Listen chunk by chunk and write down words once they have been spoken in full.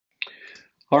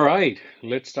All right,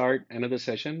 let's start another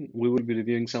session. We will be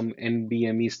reviewing some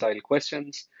NBME style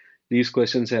questions. These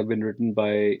questions have been written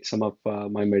by some of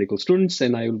my medical students,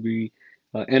 and I will be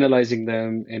analyzing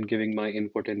them and giving my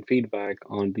input and feedback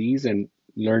on these and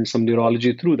learn some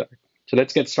neurology through that. So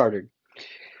let's get started.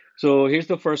 So here's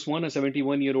the first one. A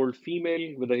 71-year-old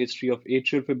female with a history of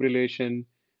atrial fibrillation,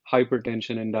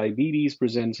 hypertension, and diabetes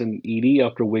presents an ED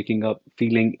after waking up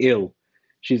feeling ill.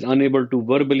 She's unable to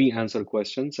verbally answer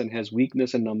questions and has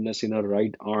weakness and numbness in her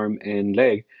right arm and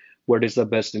leg. What is the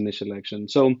best initial action?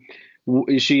 So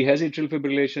she has atrial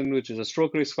fibrillation, which is a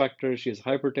stroke risk factor. She has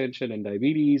hypertension and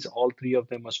diabetes. All three of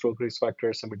them are stroke risk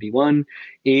factor 71.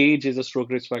 Age is a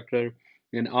stroke risk factor.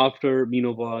 And after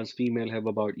menopause, female have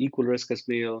about equal risk as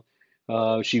male.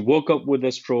 She woke up with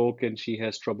a stroke and she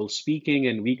has trouble speaking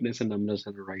and weakness and numbness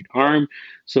in her right arm.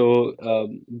 So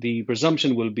the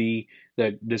presumption will be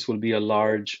that this will be a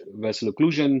large vessel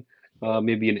occlusion,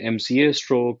 maybe an MCA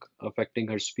stroke affecting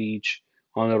her speech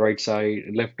on the right side,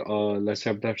 left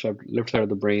side of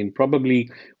the brain, probably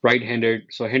right-handed.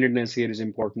 So handedness here is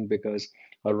important because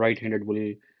a right-handed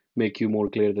will make you more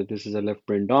clear that this is a left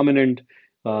brain dominant,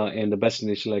 and the best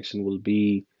initial action will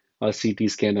be a CT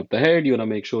scan of the head. You want to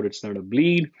make sure it's not a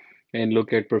bleed and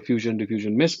look at perfusion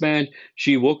diffusion mismatch.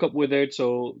 She woke up with it,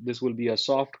 so this will be a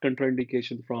soft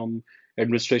contraindication from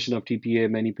administration of TPA.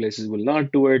 Many places will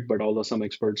not do it, but although some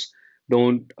experts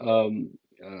don't,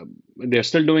 they're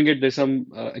still doing it. There's some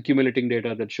accumulating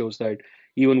data that shows that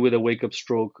even with a wake up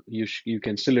stroke, you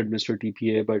can still administer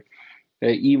TPA. But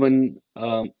even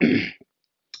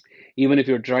even if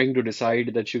you're trying to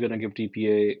decide that you're going to give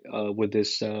TPA with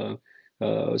this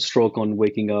stroke on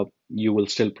waking up, you will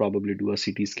still probably do a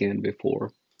CT scan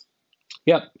before.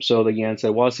 Yeah, so the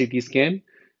answer was CT scan,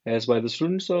 as by the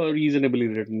students. So a reasonably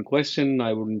written question.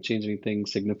 I wouldn't change anything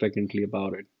significantly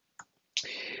about it.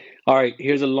 All right,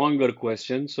 here's a longer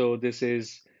question. So this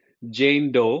is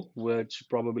Jane Doe, which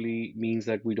probably means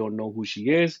that we don't know who she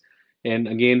is. And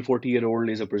again, 40-year-old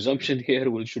is a presumption here.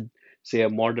 We should say a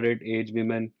moderate age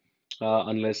woman,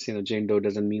 unless Jane Doe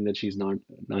doesn't mean that she's not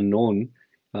unknown.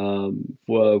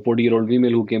 For a 40-year-old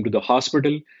female who came to the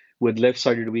hospital with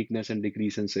left-sided weakness and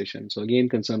decreased sensation. So again,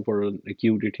 concern for an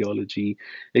acute etiology.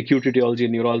 Acute etiology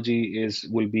in neurology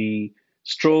will be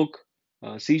stroke,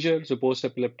 seizure, so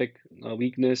post-epileptic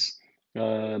weakness,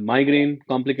 migraine,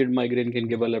 complicated migraine can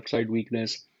give a left side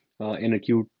weakness, in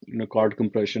acute cord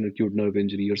compression, acute nerve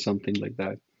injury, or something like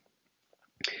that.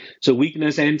 So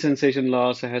weakness and sensation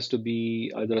loss has to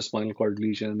be either a spinal cord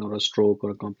lesion or a stroke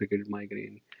or a complicated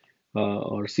migraine,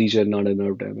 or seizure, not a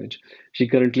nerve damage. She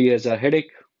currently has a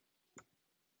headache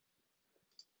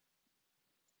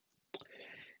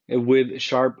with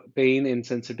sharp pain and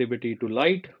sensitivity to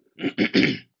light.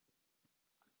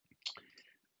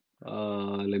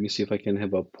 Let me see if I can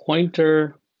have a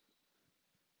pointer.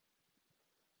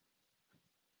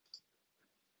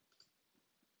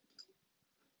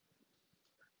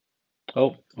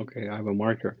 Oh, okay, I have a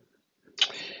marker.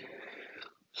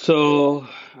 So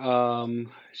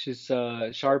she's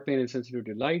sharp pain and sensitive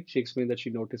to light. She explained that she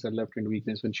noticed her left hand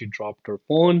weakness when she dropped her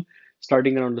phone.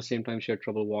 Starting around the same time, she had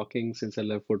trouble walking since her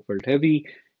left foot felt heavy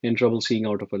and trouble seeing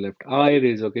out of her left eye. There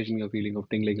is occasionally a feeling of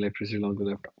tingling electricity along the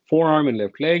left forearm and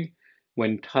left leg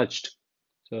when touched.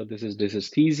 So this is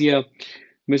dysesthesia.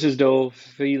 Mrs. Doe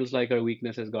feels like her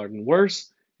weakness has gotten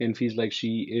worse and feels like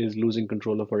she is losing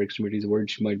control of her extremities,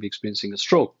 worried she might be experiencing a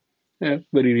stroke. Yeah,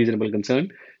 very reasonable concern.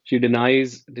 She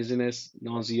denies dizziness,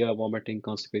 nausea, vomiting,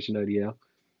 constipation, diarrhea,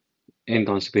 and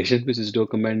constipation. Mrs. Doe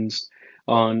comments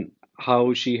on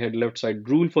how she had left side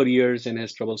drool for years and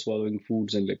has trouble swallowing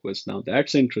foods and liquids. Now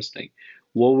that's interesting.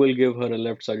 What will give her a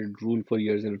left sided drool for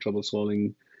years and trouble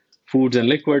swallowing foods and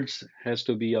liquids has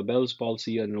to be a Bell's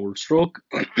palsy and an old stroke.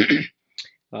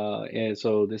 And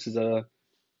so this is a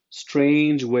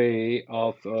strange way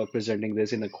of presenting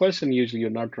this in a question. Usually, you're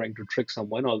not trying to trick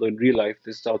someone, although in real life,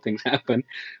 this is how things happen.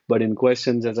 But in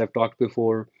questions, as I've talked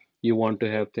before, you want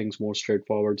to have things more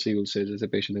straightforward. So you'll say this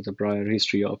patient has a prior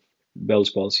history of Bell's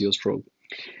palsy or stroke.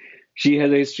 She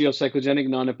has a history of psychogenic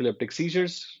non-epileptic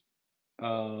seizures.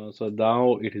 So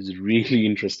now it is really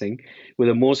interesting with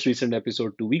the most recent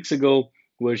episode 2 weeks ago,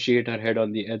 where she hit her head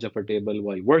on the edge of her table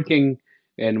while working,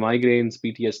 and migraines,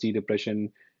 PTSD,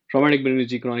 depression, traumatic brain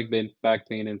injury, chronic back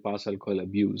pain, and past alcohol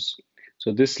abuse.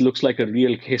 So this looks like a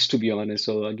real case, to be honest.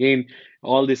 So again,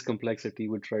 all this complexity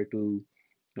would try to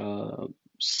uh,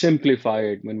 simplify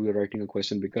it when we're writing a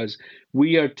question because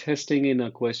we are testing in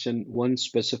a question one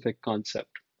specific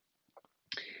concept,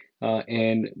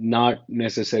 and not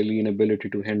necessarily an ability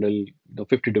to handle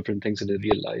 50 different things in a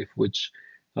real life, which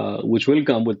which will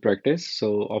come with practice.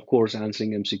 So, of course,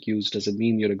 answering MCQs doesn't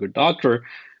mean you're a good doctor,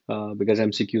 because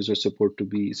MCQs are supposed to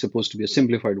be a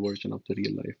simplified version of the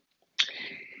real life.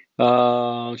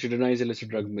 She denies illicit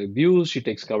drug abuse. She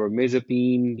takes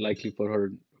carbamazepine, likely for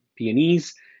her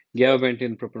PNEs,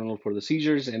 gabapentin, propranolol for the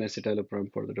seizures, and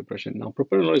escitalopram for the depression. Now,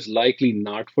 propranolol is likely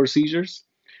not for seizures,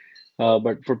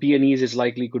 but for PNEs, it's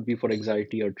likely could be for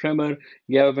anxiety or tremor.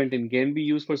 Gabapentin can be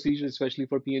used for seizures, especially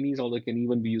for PNEs, although it can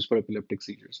even be used for epileptic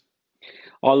seizures.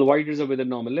 All vitals are within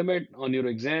normal limit. On your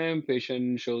exam,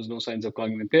 patient shows no signs of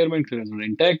cognitive impairment, clearance are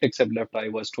intact, except left eye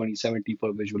was 20/70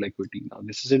 for visual acuity. Now,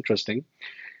 this is interesting.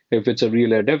 If it's a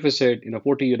real air deficit in a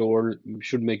 40-year-old,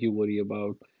 should make you worry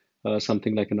about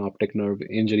something like an optic nerve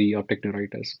injury, optic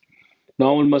neuritis.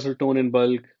 Normal muscle tone and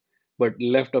bulk, but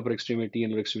left upper extremity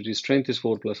and lower extremity strength is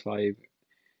 4+5.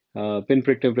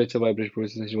 Pinprick temperature vibration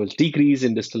process was decreased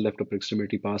in distal left upper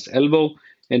extremity past elbow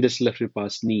and distal left hip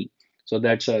past knee. So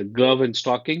that's a glove and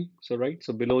stocking. So right,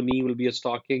 so below knee will be a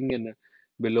stocking and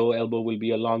below elbow will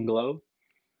be a long glove.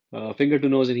 Finger to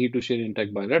nose and heel to shin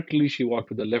intact bilaterally. She walked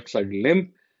with the left side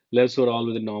limp. Legs were all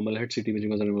within normal. Head CT imaging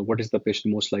was unavailable. What is the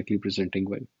patient most likely presenting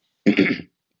with?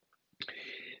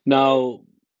 Now,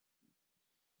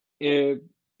 uh,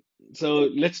 so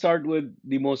let's start with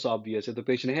the most obvious. If the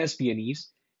patient has PNEs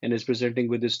and is presenting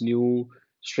with this new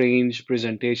strange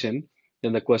presentation,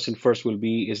 then the question first will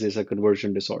be, is this a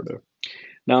conversion disorder?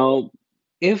 Now,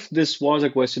 if this was a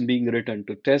question being written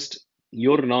to test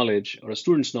your knowledge or a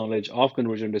student's knowledge of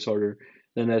conversion disorder,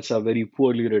 then that's a very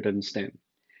poorly written STEM.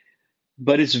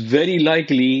 But it's very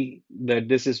likely that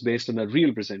this is based on a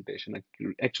real presentation.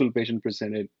 An actual patient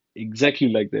presented exactly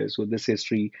like this with this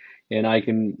history, and I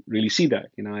can really see that.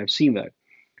 I've seen that.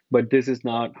 But this is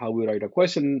not how we write a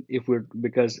question. If we're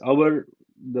because our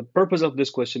the purpose of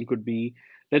this question could be,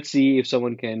 let's see if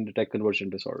someone can detect conversion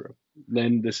disorder.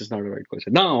 Then this is not a right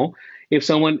question. Now, if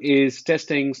someone is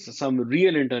testing some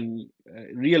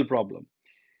real problem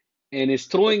and is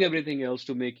throwing everything else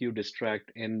to make you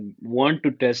distract and want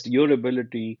to test your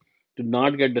ability to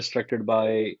not get distracted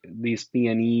by these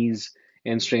PNEs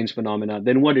and strange phenomena,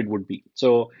 then what it would be.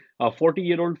 So a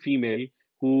 40-year-old female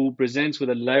who presents with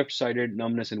a left-sided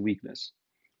numbness and weakness,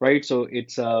 right? So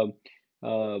it's a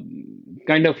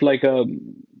kind of like a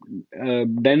a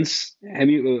mixed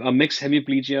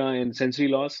hemiplegia and sensory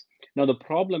loss. Now the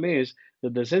problem is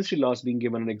that the sensory loss being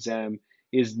given an exam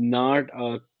is not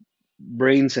a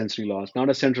brain sensory loss, not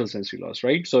a central sensory loss,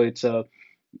 right? So it's a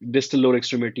distal lower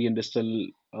extremity and distal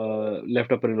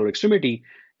left upper and lower extremity,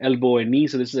 elbow and knee.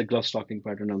 So this is a glove stocking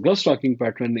pattern. Now, glove stocking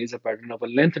pattern is a pattern of a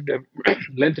length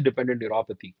dependent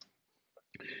neuropathy.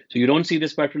 So you don't see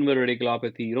this pattern with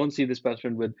radiculopathy. You don't see this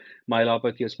pattern with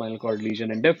myelopathy or spinal cord lesion,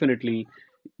 and definitely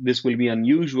this will be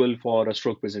unusual for a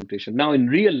stroke presentation. Now, in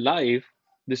real life,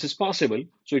 this is possible.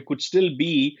 So it could still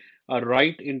be a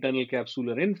right internal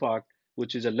capsular infarct,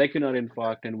 which is a lacunar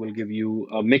infarct and will give you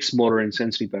a mixed motor and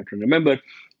sensory pattern. Remember,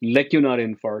 lacunar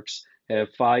infarcts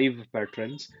have 5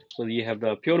 patterns. So you have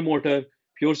the pure motor,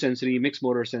 pure sensory, mixed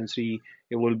motor sensory.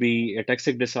 It will be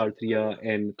ataxic dysarthria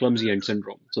and clumsy end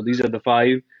syndrome. So these are the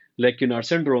 5 lacunar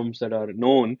syndromes that are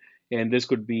known. And this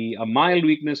could be a mild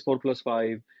weakness,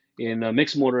 4+5, in a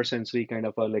mixed motor sensory kind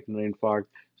of a lacunar infarct.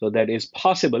 So that is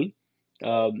possible.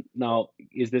 Now,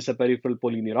 is this a peripheral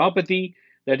polyneuropathy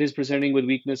that is presenting with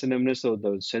weakness and numbness? So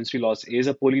the sensory loss is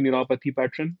a polyneuropathy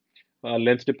pattern,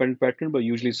 length dependent pattern, but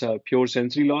usually it's a pure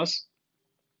sensory loss.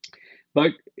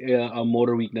 But a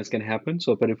motor weakness can happen.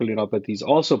 So peripheral neuropathy is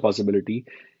also a possibility.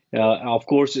 Of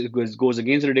course, it goes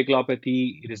against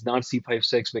radiculopathy. It is not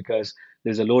C5-6 because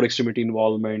there's a lower extremity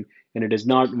involvement, and it is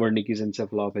not Wernicke's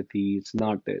encephalopathy. It's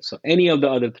not this. So any of the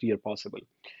other 3 are possible.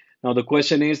 Now the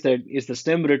question is that is the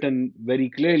STEM written very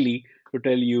clearly to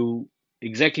tell you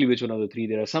exactly which one of the 3?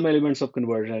 There are some elements of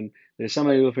conversion, there is some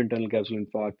element of internal capsular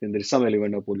infarct, and there is some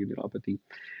element of polyneuropathy.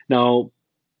 Now,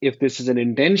 if this is an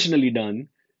intentionally done,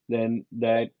 then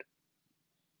that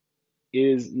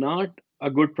is not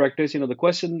a good practice. The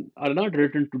questions are not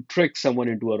written to trick someone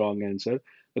into a wrong answer.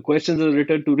 The questions are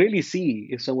written to really see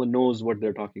if someone knows what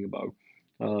they're talking about,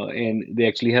 and they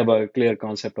actually have a clear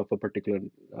concept of a particular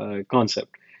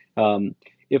concept.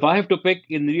 If I have to pick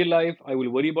in real life, I will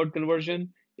worry about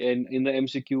conversion. And in the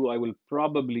MCQ, I will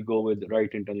probably go with right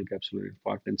internal capsular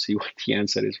infarct and see what the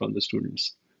answer is from the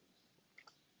students.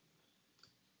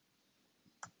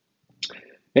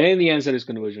 And the answer is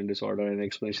conversion disorder, and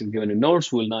explanation given in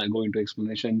notes. We'll not go into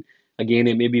explanation. Again,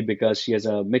 it may be because she has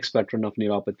a mixed pattern of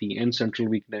neuropathy and central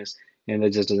weakness, and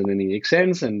that just doesn't really make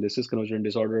sense. And this is conversion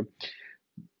disorder.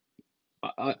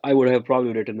 I would have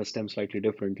probably written the STEM slightly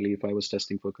differently if I was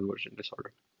testing for conversion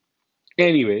disorder.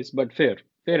 Anyways, but fair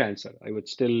answer. I would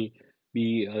still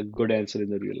be a good answer in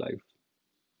the real life.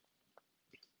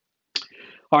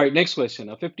 All right, next question.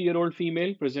 A 50-year-old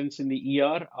female presents in the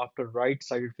ER after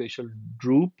right-sided facial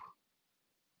droop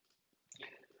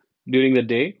during the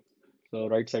day, so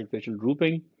right side facial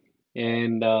drooping.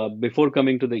 And before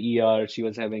coming to the ER, she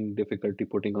was having difficulty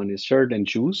putting on his shirt and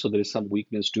shoes, so there is some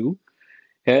weakness too.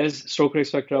 Has stroke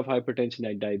risk factor of hypertension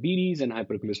and diabetes and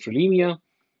hypercholesterolemia.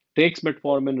 Takes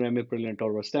metformin, ramipril, and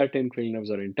torvastatin. Cranial nerves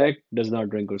are intact. Does not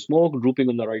drink or smoke. Drooping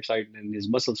on the right side, and his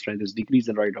muscle strength is decreased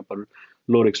in right upper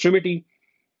lower extremity.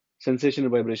 Sensation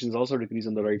and vibrations also decrease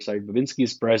on the right side. Babinski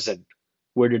is present.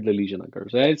 Where did the lesion occur?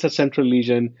 So it's a central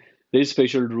lesion. There is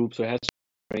facial droop, so it has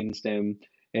brainstem,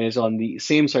 and it's on the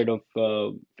same side of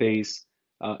face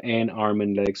and arm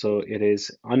and leg. So it is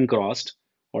uncrossed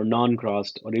or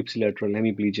non-crossed or ipsilateral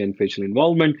hemiplegia and facial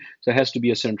involvement. So it has to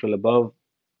be a central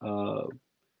uh,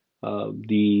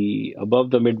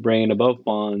 above the midbrain, above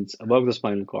pons, above the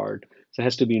spinal cord. So it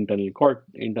has to be internal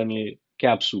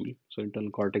capsule. So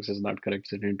internal cortex is not correct.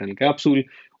 It's an internal capsule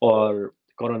or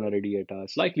corona radiata,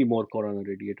 slightly more corona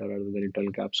radiata rather than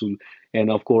internal capsule.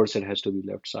 And of course, it has to be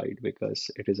left side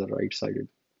because it is a right-sided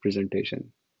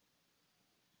presentation.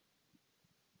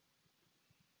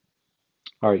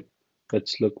 All right,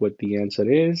 let's look what the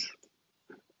answer is.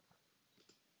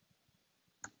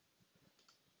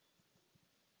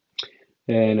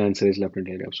 And answer is left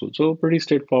internal capsule. So pretty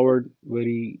straightforward,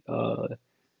 very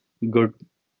good,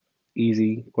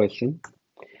 easy question.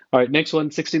 All right, next one.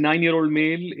 69-year-old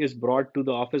male is brought to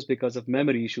the office because of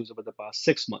memory issues over the past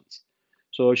 6 months.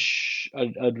 So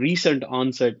a recent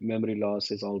onset memory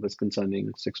loss is always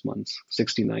concerning. 6 months,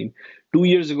 69. 2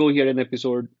 years ago, he had an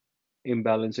episode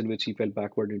imbalance in which he fell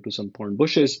backward into some thorn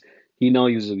bushes. He now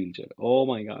uses a wheelchair. Oh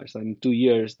my gosh. In 2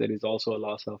 years, there is also a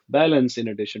loss of balance in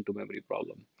addition to memory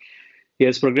problem. He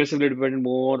has progressively depended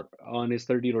more on his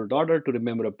 30-year-old daughter to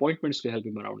remember appointments to help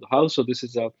him around the house. So this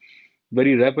is a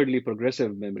very rapidly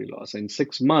progressive memory loss. In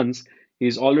 6 months, he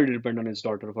is already dependent on his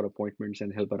daughter for appointments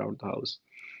and help around the house.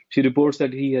 She reports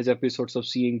that he has episodes of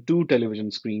seeing two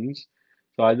television screens,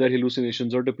 so either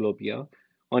hallucinations or diplopia.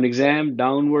 On exam,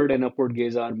 downward and upward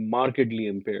gaze are markedly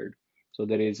impaired. So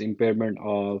there is impairment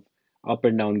of up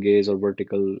and down gaze or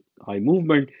vertical eye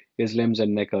movement. His limbs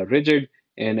and neck are rigid,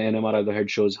 and an MRI of the head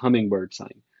shows hummingbird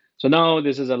sign. So now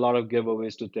this is a lot of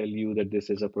giveaways to tell you that this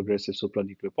is a progressive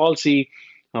supranuclear palsy.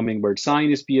 Hummingbird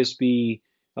sign is PSP,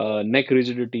 neck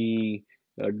rigidity,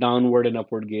 downward and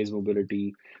upward gaze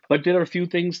mobility. But there are a few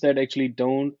things that actually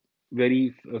don't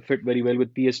very fit very well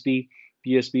with PSP.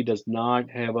 PSP does not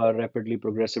have a rapidly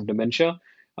progressive dementia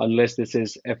unless this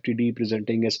is FTD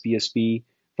presenting as PSP,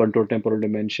 frontotemporal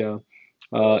dementia.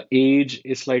 Age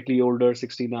is slightly older,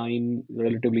 69,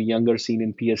 relatively younger, seen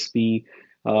in PSP.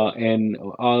 And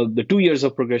the 2 years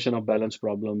of progression of balance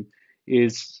problem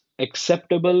is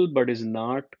acceptable, but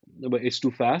is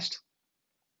too fast.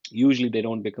 Usually they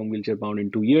don't become wheelchair bound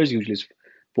in 2 years, usually it's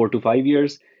 4 to 5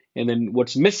 years. And then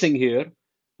what's missing here,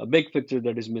 a big picture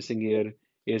that is missing here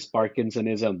is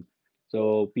Parkinsonism.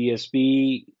 So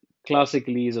PSP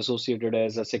classically is associated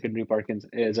as a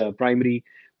as a primary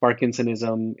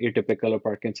Parkinsonism, atypical or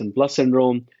Parkinson plus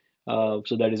syndrome.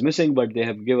 So that is missing, but they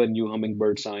have given you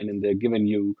hummingbird sign and they've given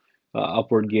you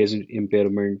upward gaze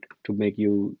impairment to make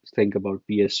you think about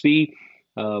PSP.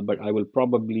 But I will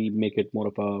probably make it more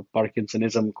of a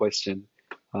Parkinsonism question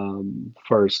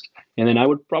first. And then I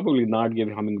would probably not give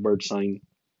hummingbird sign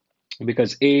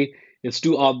because A, it's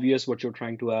too obvious what you're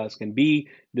trying to ask, and B,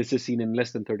 this is seen in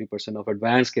less than 30% of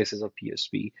advanced cases of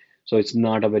PSP. So it's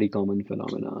not a very common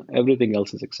phenomenon. Everything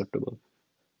else is acceptable.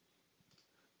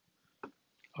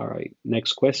 All right,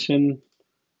 next question.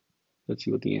 Let's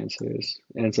see what the answer is.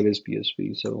 Answer is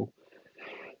PSP. So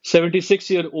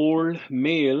 76-year-old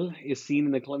male is seen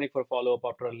in the clinic for follow-up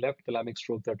after a left thalamic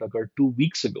stroke that occurred 2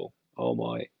 weeks ago. Oh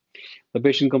my. The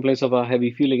patient complains of a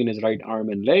heavy feeling in his right arm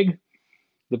and leg.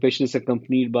 The patient is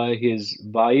accompanied by his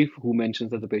wife, who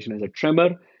mentions that the patient has a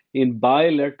tremor in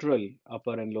bilateral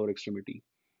upper and lower extremity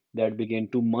that began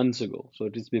 2 months ago. So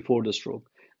it is before the stroke.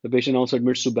 The patient also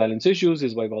admits to balance issues.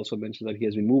 His wife also mentions that he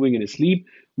has been moving in his sleep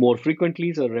more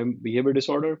frequently, so REM behavior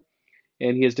disorder,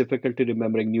 and he has difficulty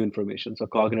remembering new information, so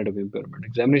cognitive impairment.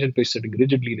 Examination patient sitting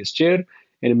rigidly in his chair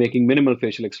and making minimal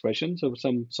facial expression, so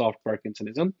some soft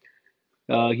Parkinsonism.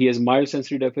 He has mild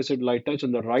sensory deficit, light touch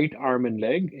on the right arm and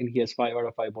leg, and he has 5 out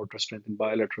of 5 motor strength in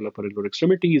bilateral upper and lower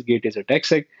extremity. His gait is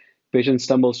ataxic. Patient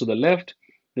stumbles to the left.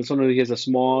 This one, he has a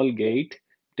small gait,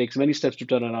 takes many steps to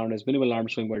turn around, has minimal arm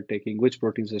swing while taking. Which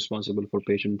protein is responsible for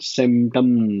patient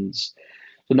symptoms?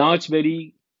 So now it's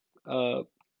very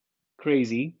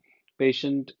crazy.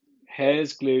 Patient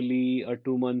has clearly a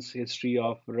 2 months history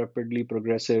of rapidly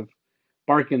progressive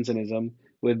Parkinsonism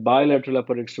with bilateral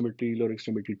upper extremity, lower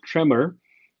extremity tremor.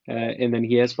 And then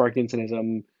he has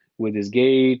Parkinsonism with his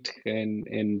gait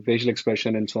and facial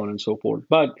expression and so on and so forth.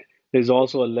 But there's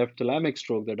also a left thalamic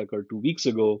stroke that occurred 2 weeks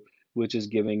ago, which is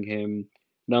giving him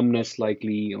numbness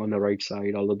likely on the right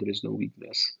side, although there is no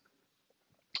weakness.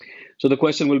 So the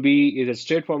question will be, is it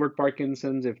straightforward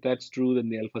Parkinson's? If that's true, then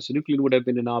the alpha-synuclein would have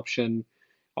been an option.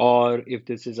 Or if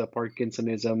this is a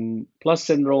Parkinsonism plus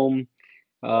syndrome,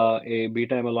 a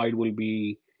beta amyloid will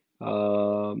be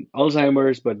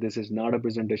Alzheimer's, but this is not a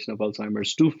presentation of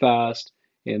Alzheimer's too fast,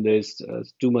 and there's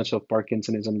too much of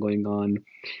Parkinsonism going on.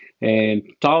 And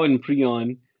tau and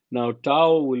prion. Now,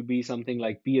 tau will be something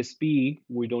like PSP.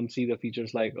 We don't see the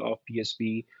features like of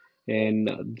PSP,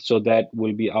 and so that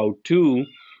will be out too.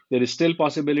 There is still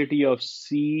possibility of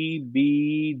CBGD.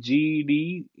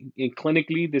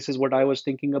 Clinically, this is what I was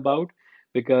thinking about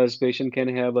because patient can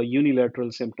have a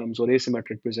unilateral symptoms or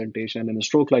asymmetric presentation and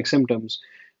stroke-like symptoms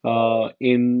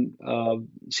in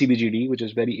CBGD, which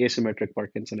is very asymmetric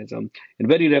Parkinsonism and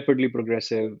very rapidly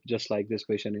progressive, just like this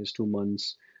patient is 2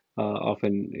 months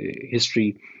often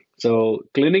history. So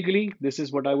clinically, this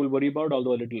is what I will worry about,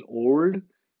 although a little old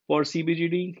for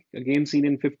CBGD, again seen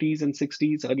in 50s and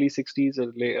 60s, early 60s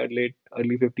or late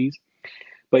early 50s.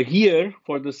 But here,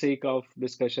 for the sake of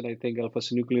discussion, I think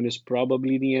alpha-synuclein is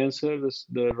probably the answer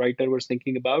the writer was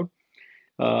thinking about.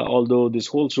 Although this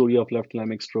whole story of left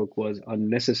thalamic stroke was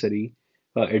unnecessary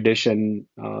addition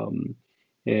and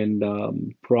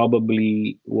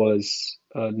probably was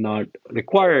not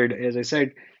required. As I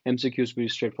said, MCQ is pretty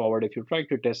straightforward. If you're trying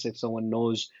to test if someone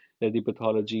knows that the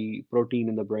pathology protein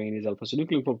in the brain is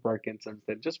alpha-synuclein for Parkinson's,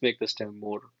 then just make the stem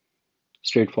more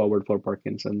straightforward for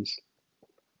Parkinson's.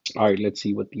 All right, let's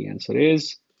see what the answer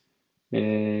is.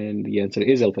 And the answer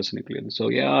is alpha-synuclein. So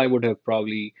yeah, I would have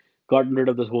probably gotten rid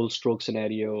of the whole stroke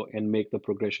scenario and make the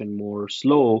progression more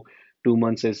slow. 2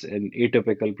 months is an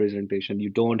atypical presentation. You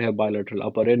don't have bilateral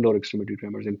upper and lower extremity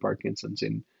tremors in Parkinson's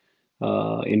in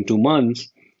 2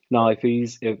 months. Now, if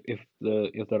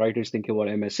the writer is thinking about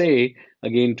MSA,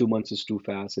 again, 2 months is too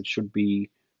fast. It should be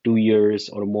 2 years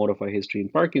or more of a history. In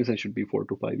Parkinson's, should be 4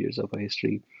 to 5 years of a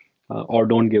history, or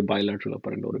don't give bilateral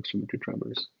upper and lower extremity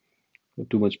tremors.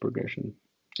 Too much progression.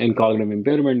 And cognitive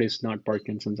impairment is not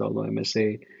Parkinson's, although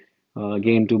MSA,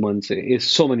 again, 2 months is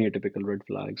so many atypical red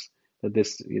flags that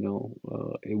this, it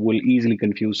will easily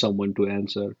confuse someone to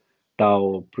answer tau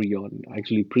or prion.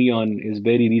 Actually, prion is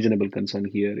very reasonable concern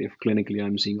here if clinically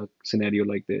I'm seeing a scenario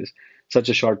like this. Such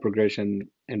a short progression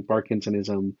and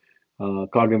Parkinsonism,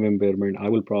 cognitive impairment, I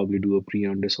will probably do a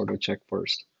prion disorder check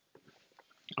first.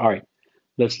 All right,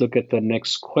 let's look at the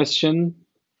next question.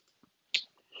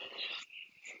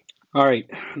 All right,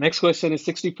 next question is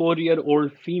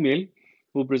 64-year-old female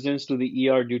who presents to the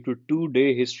ER due to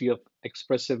 2-day history of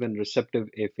expressive and receptive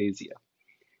aphasia.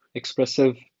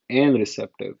 Expressive and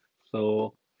receptive.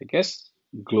 So I guess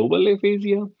global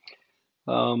aphasia,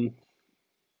 2-day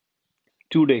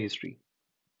history.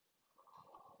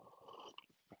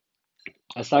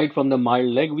 Aside from the mild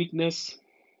leg weakness,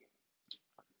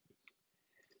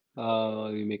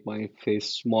 let me make my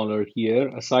face smaller here.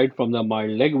 Aside from the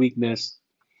mild leg weakness,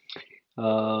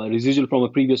 residual from a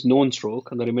previous known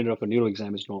stroke, and the remainder of a neuro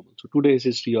exam is normal. So 2 days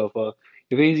history of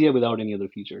aphasia without any other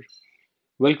features.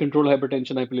 Well-controlled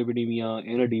hypertension, hyperlipidemia,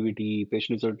 and a DVT.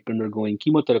 Patient is undergoing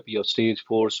chemotherapy of stage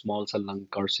 4 small cell lung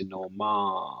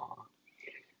carcinoma.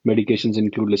 Medications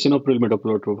include lisinopril,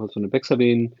 metoprolol, and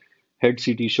apixaban. Head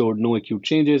CT showed no acute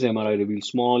changes. MRI revealed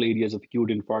small areas of acute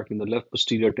infarct in the left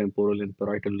posterior temporal and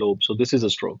parietal lobe. So this is a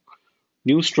stroke.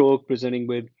 New stroke presenting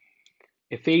with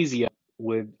aphasia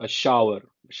with a shower.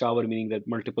 Shower meaning that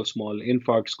multiple small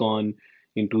infarcts gone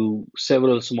into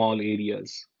several small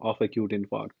areas of acute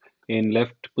infarct in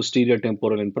left posterior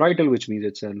temporal and parietal, which means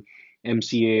it's an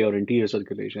MCA or anterior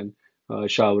circulation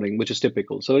showering, which is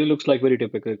typical. So it looks like very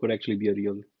typical. It could actually be a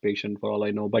real patient for all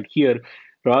I know. But here,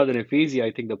 rather than aphasia,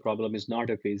 I think the problem is not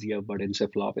aphasia, but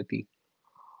encephalopathy.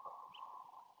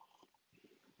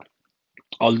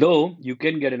 Although you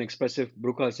can get an expressive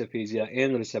Bruch's aphasia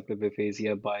and receptive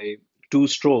aphasia by 2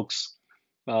 strokes,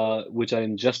 which are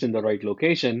just in the right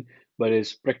location, but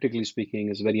is practically speaking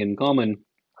is very uncommon.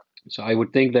 So I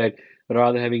would think that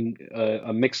rather having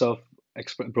a mix of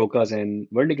Broca's and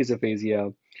Wernicke's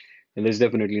aphasia, and there's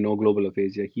definitely no global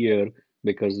aphasia here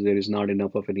because there is not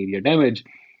enough of an area damage.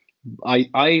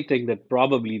 I think that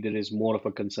probably there is more of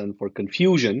a concern for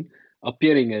confusion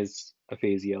appearing as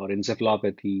aphasia or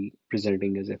encephalopathy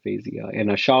presenting as aphasia.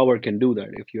 And a shower can do that.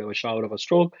 If you have a shower of a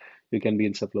stroke, you can be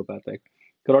encephalopathic.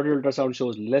 Carotid ultrasound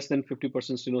shows less than 50%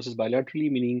 stenosis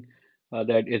bilaterally, meaning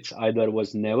that it's either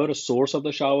was never a source of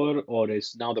the shower or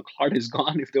is now the clot is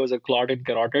gone. If there was a clot in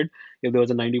carotid, if there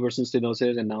was a 90%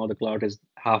 stenosis and now the clot is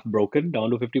half broken down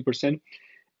to 50%.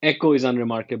 Echo is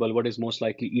unremarkable. What is most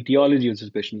likely etiology of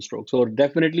suspicion stroke? So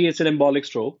definitely it's an embolic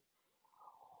stroke.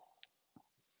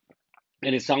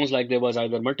 And it sounds like there was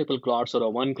either multiple clots or a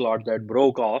one clot that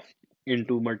broke off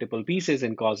into multiple pieces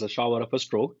and caused a shower of a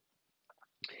stroke.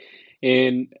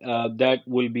 And that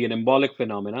will be an embolic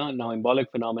phenomena. Now,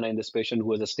 embolic phenomena in this patient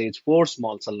who has a stage 4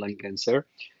 small cell lung cancer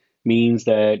means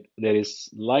that there is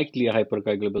likely a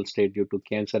hypercoagulable state due to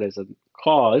cancer as a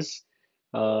cause.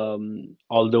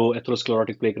 Although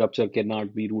atherosclerotic plaque rupture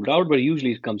cannot be ruled out, but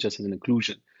usually it comes just as an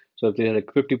occlusion. So if there's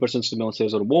like 50%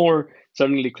 stenosis or more,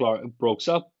 suddenly clot breaks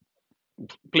up,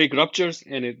 plaque ruptures,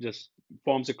 and it just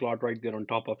forms a clot right there on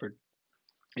top of it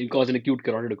and cause an acute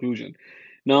carotid occlusion.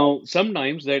 Now,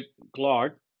 sometimes that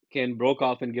clot can broke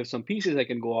off and give some pieces that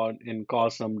can go out and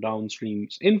cause some downstream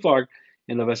infarct,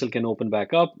 and the vessel can open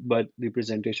back up, but the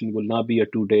presentation will not be a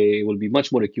 2 day. It will be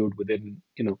much more acute within,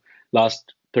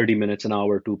 last 30 minutes, an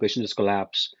hour, two. Patient just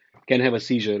collapse, can have a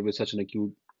seizure with such an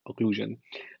acute occlusion.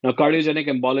 Now, cardiogenic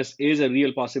embolus is a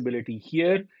real possibility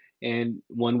here, and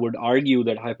one would argue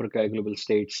that hypercoagulable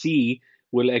state C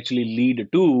will actually lead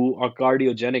to a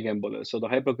cardiogenic embolus. So the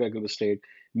hypercoagulable state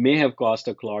may have caused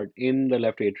a clot in the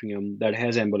left atrium that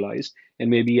has embolized, and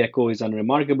maybe echo is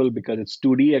unremarkable because it's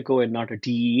 2D echo and not a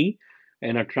TEE,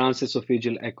 and a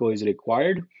transesophageal echo is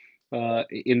required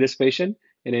in this patient.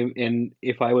 And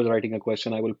if I was writing a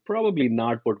question, I will probably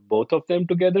not put both of them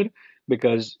together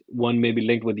because one may be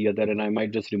linked with the other, and I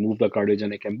might just remove the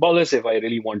cardiogenic embolus if I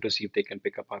really want to see if they can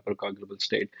pick up hypercoagulable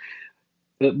state.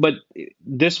 But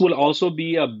this will also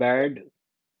be a bad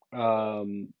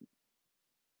um,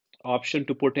 option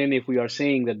to put in if we are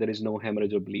saying that there is no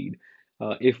hemorrhage or bleed.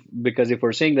 If Because if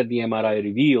we're saying that the MRI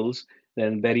reveals,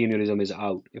 then berry is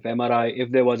out.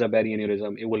 If there was a berry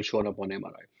it will show up on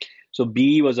MRI. So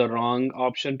B was a wrong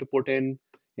option to put in,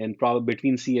 and probably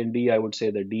between C and D, I would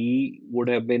say the D would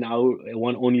have been out.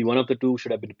 Only one of the two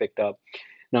should have been picked up.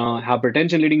 Now,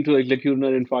 hypertension leading to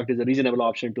lacunar infarct is a reasonable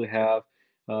option to have,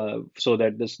 so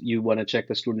that this you want to check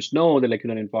the students know the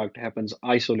lacunar infarct happens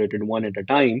isolated one at a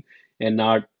time and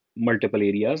not multiple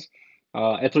areas.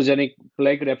 Atherogenic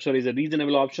plaque rupture is a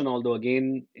reasonable option, although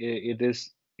again, it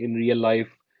is in real life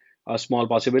a small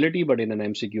possibility, but in an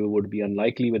MCQ would be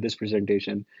unlikely with this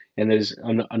presentation. And there is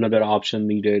another option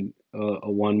needed,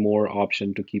 one more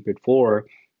option to keep it four,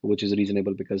 which is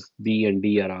reasonable because D and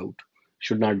D are out,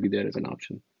 should not be there as an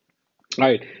option. All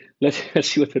right, let's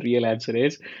see what the real answer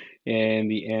is. And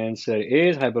the answer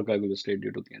is hypercoagulable state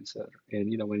due to cancer.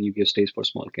 And when you give stage for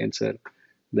small cancer,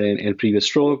 then in previous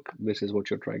stroke, this is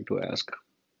what you're trying to ask.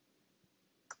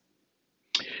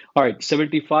 All right,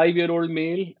 75-year-old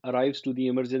male arrives to the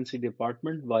emergency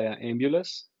department via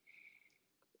ambulance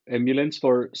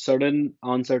for sudden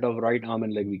onset of right arm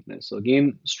and leg weakness. So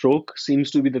again, stroke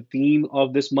seems to be the theme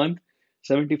of this month.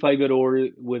 75-year-old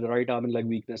with right arm and leg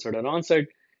weakness, sudden onset,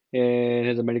 and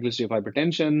has a medical history of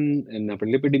hypertension and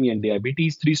hyperlipidemia and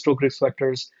diabetes, three stroke risk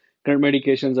factors. Current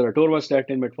medications are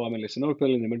atorvastatin, metformin,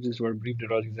 lisinopril. In emergency where brief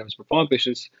neurologic exams performed,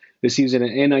 patients receives an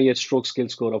NIH stroke scale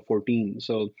score of 14.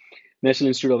 So National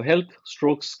Institute of Health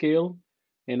stroke scale,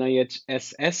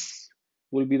 NIHSS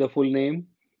will be the full name,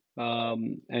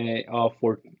 of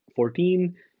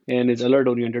 14, and is alert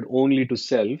oriented only to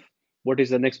self. What is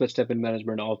the next best step in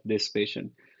management of this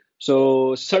patient?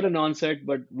 So sudden onset,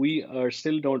 but we are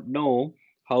still don't know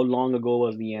how long ago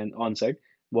was the onset.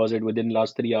 Was it within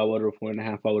last 3 hour or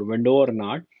 4.5 hour window or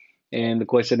not? And the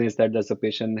question is that does the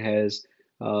patient has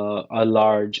a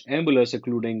large ambulous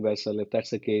occluding vessel? If that's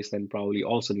the case, then probably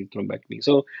also need thrombectomy.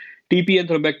 So TP and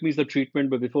thrombectomy is the treatment,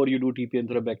 but before you do TP and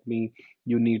thrombectomy,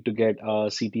 you need to get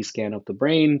a CT scan of the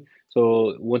brain.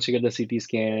 So once you get the CT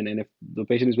scan, and if the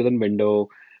patient is within window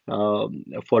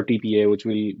for TPA, which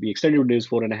will be extended window is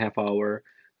 4.5 hour,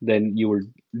 then you will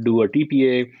do a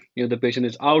TPA. If the patient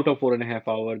is out of 4.5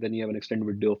 hour, then you have an extended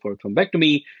window for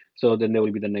thrombectomy. So then there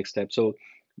will be the next step. So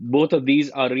both of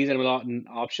these are reasonable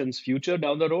options future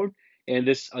down the road. And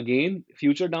this again,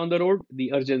 future down the road,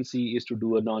 the urgency is to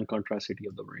do a non-contrast CT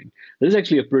of the brain. This is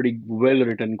actually a pretty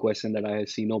well-written question that I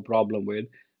see no problem with,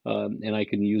 and I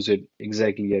can use it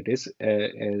exactly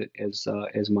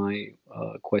as my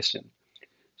question.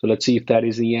 So let's see if that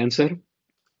is the answer.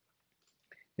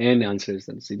 And the answer is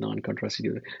that's the non-contrast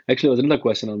CT. Actually, there was another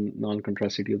question on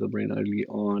non-contrast CT of the brain early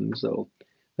on, so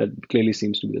that clearly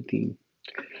seems to be the theme.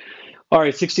 All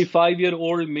right,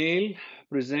 65-year-old male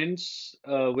presents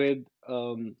with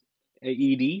a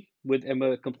ED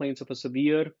with complaints of a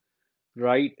severe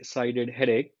right-sided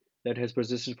headache that has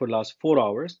persisted for the last 4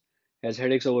 hours, has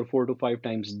headaches over 4 to 5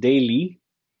 times daily,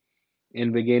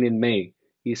 and began in May.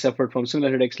 He suffered from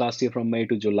similar headaches last year from May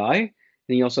to July, and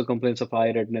he also complains of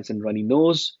eye redness and runny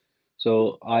nose.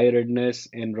 So, eye redness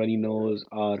and runny nose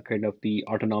are kind of the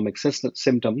autonomic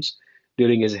symptoms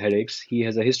during his headaches. He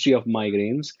has a history of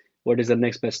migraines. What is the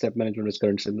next best step management of his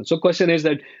current symptoms? So, question is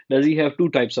that does he have two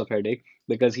types of headache?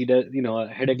 Because he does, a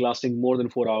headache lasting more than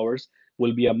 4 hours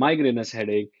will be a migrainous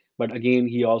headache. But again,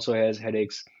 he also has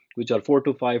headaches which are 4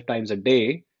 to 5 times a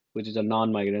day, which is a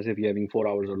non-migraine. If you're having 4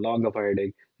 hours or long of a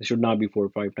headache, it should not be 4 or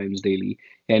 5 times daily.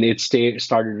 And it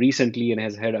started recently and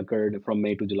has had occurred from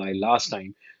May to July last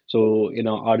time. So,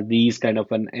 are these kind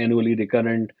of an annually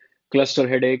recurrent cluster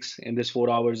headaches? And this 4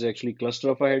 hours is actually cluster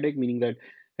of a headache, meaning that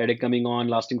headache coming on,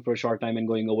 lasting for a short time and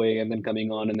going away, and then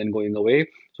coming on and then going away.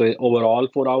 So overall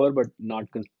 4 hour, but not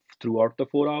throughout the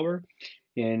 4 hour.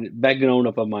 And background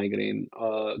of a migraine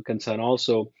concern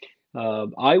also.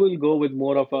 I will go with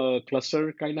more of a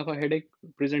cluster kind of a headache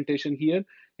presentation here.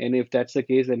 And if that's the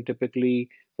case, then typically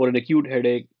for an acute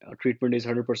headache, treatment is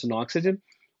 100% oxygen.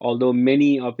 Although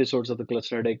many episodes of the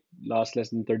cluster headache last less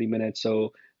than 30 minutes,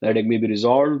 so the headache may be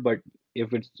resolved. But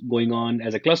if it's going on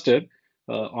as a cluster,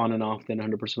 on and off, then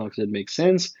 100% oxygen makes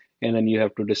sense. And then you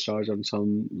have to discharge on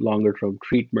some longer term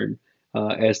treatment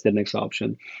as the next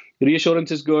option. Reassurance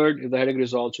is good. If the headache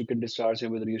resolves, you can discharge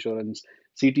him with reassurance.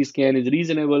 CT scan is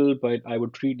reasonable, but I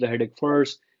would treat the headache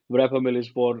first. Verapamil is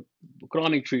for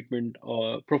chronic treatment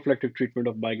or prophylactic treatment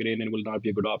of migraine and will not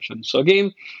be a good option. So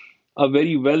again, a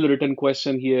very well written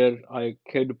question here. I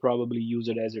could probably use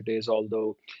it as it is,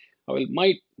 although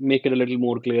might make it a little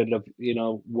more clear of,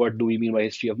 what do we mean by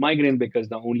history of migraine, because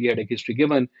the only headache history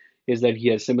given is that he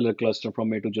has similar cluster from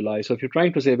May to July. So if you're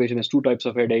trying to say a patient has two types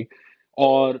of headache,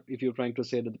 or if you're trying to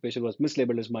say that the patient was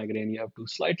mislabeled as migraine, you have to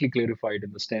slightly clarify it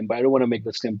in the stem, but I don't want to make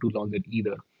the stem too long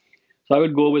either. So I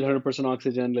would go with 100%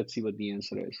 oxygen. Let's see what the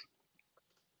answer is.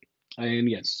 And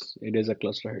yes, it is a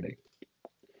cluster headache.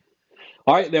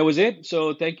 All right, that was it.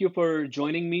 So thank you for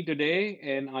joining me today,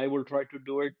 and I will try to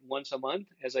do it once a month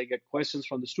as I get questions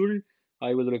from the student.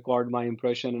 I will record my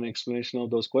impression and explanation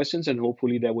of those questions, and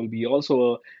hopefully there will be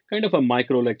also a kind of a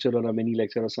micro lecture or a mini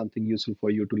lecture or something useful for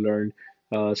you to learn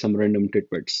some random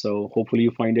tidbits. So hopefully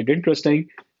you find it interesting.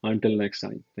 Until next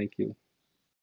time, thank you.